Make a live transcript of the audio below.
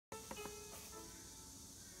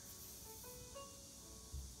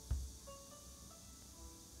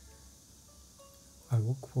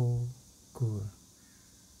work for Google.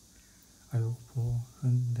 I work for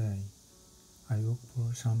Hyundai. I work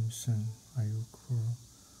for Samsung. I work for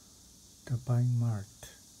the Buying Mart.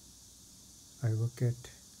 I work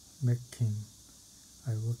at Mackin.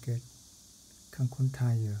 I work at Cancun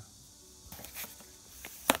Tire.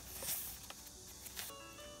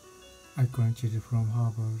 I graduated from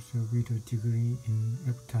Harvard with a degree in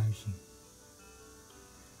advertising.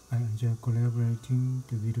 I enjoy collaborating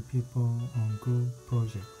with people on group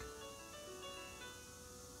projects.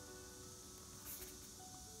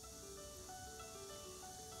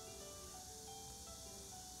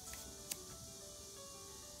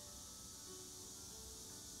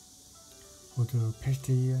 For the past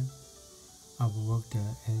year, I've worked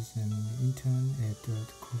as an intern at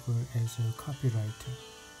Google as a copywriter.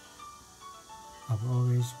 I've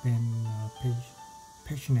always been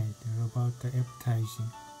passionate about the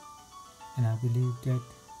advertising, and I believe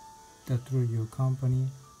that through your company,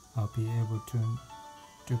 I'll be able to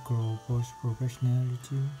grow both professionally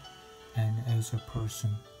and as a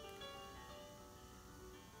person.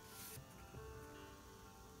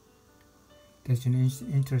 That's an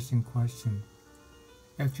interesting question.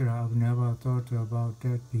 Actually, I've never thought about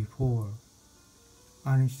that before.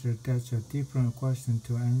 Honestly, that's a different question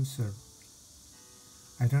to answer.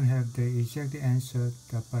 I don't have the exact answer,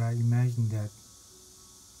 but I imagine that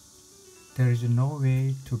there is no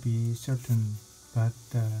way to be certain, but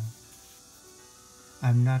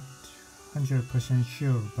I'm not 100%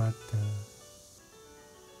 sure, but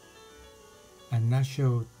I'm not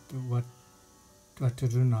sure what to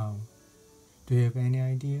do now. Do you have any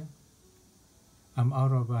idea? I'm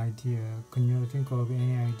out of idea. Can you think of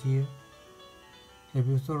any idea? Have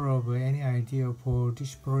you thought of any idea for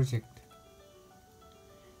this project?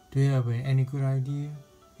 Do you have any good idea?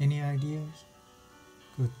 Any ideas?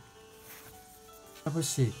 Good. Have a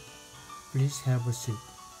seat. Please have a seat.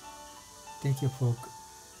 Thank you for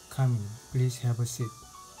coming. Please have a seat.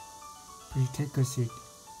 Please take a seat.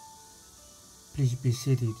 Please be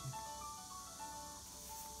seated.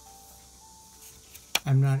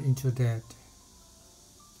 I'm not into that.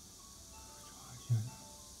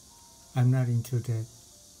 I'm not into that.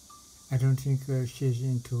 I don't think she's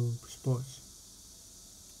into sports.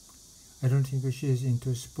 I don't think she is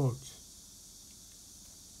into sports.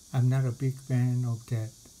 I'm not a big fan of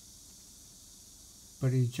that.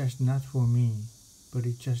 But it's just not for me.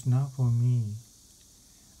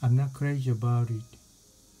 I'm not crazy about it.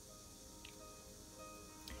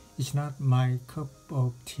 It's not my cup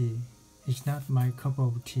of tea.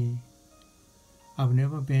 I've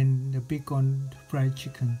never been big on fried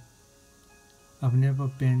chicken.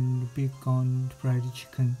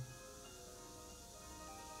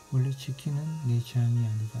 원래 치킨은 내 취향이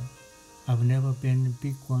아니다. I've never been a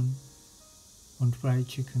big one on fried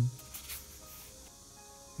chicken.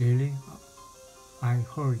 Really? I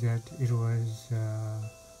heard that it was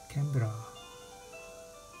Canberra.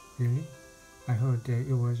 Really? I heard that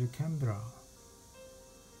it was Canberra.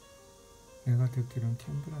 내가 듣기로는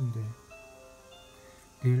캔베라인데.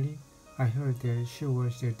 Really? I heard that she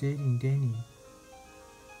was dating Danny.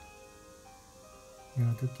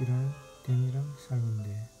 내가 듣기로는 데니랑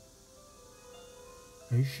사귄대.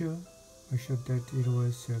 Are you sure? Are you sure that it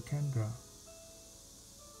was Canberra?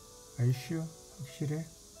 Are you sure? 확실해?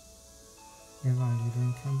 내가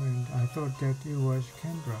알기로는 Canberra인데 I thought that it was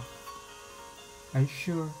Canberra. Are you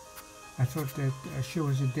sure? I thought that she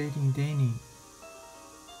was dating Danny.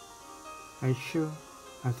 Are you sure?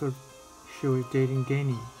 I thought she was dating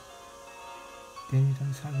Danny.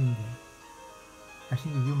 데니랑 사귄대. I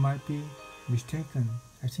think you might be mistaken.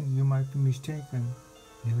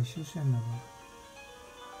 내가 실수했나봐.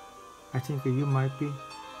 I think you might be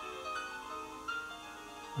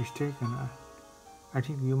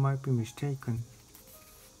mistaken.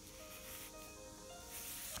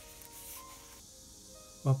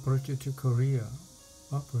 What brought you to Korea?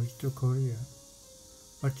 What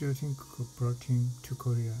do you think brought him to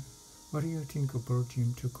Korea? What do you think brought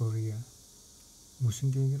him to Korea?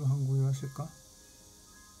 무슨 계기로 한국에 왔을까?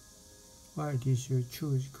 Why did you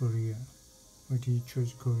choose Korea?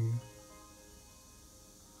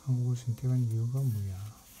 한국을 선택한 이유가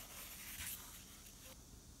뭐야?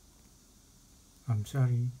 I'm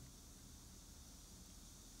sorry.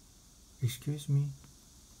 Excuse me.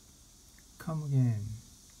 Come again.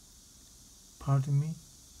 Pardon me?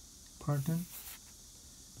 Pardon?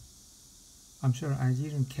 I'm sorry, I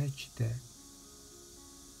didn't catch that.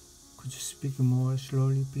 Could you speak more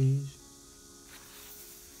slowly, please?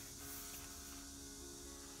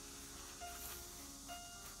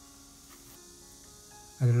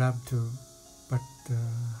 I'd love to, but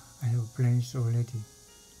I have plans already.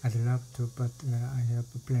 I'd love to, but I have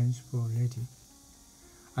plans for already.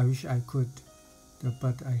 I wish I could,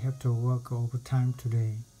 but I have to work overtime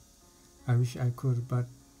today. I wish I could, but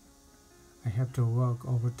I have to work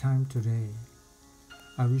overtime today.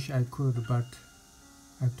 I wish I could, but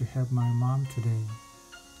I have to help my mom today.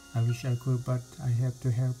 I wish I could, but I have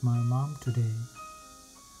to help my mom today.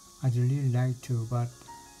 I'd really like to, but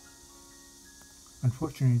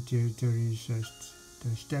unfortunately there is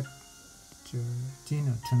the step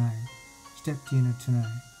dinner tonight.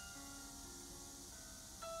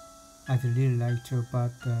 I'd really like to,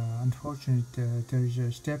 but unfortunately there is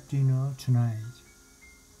a step dinner tonight.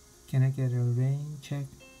 Can I get a rain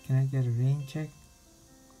check?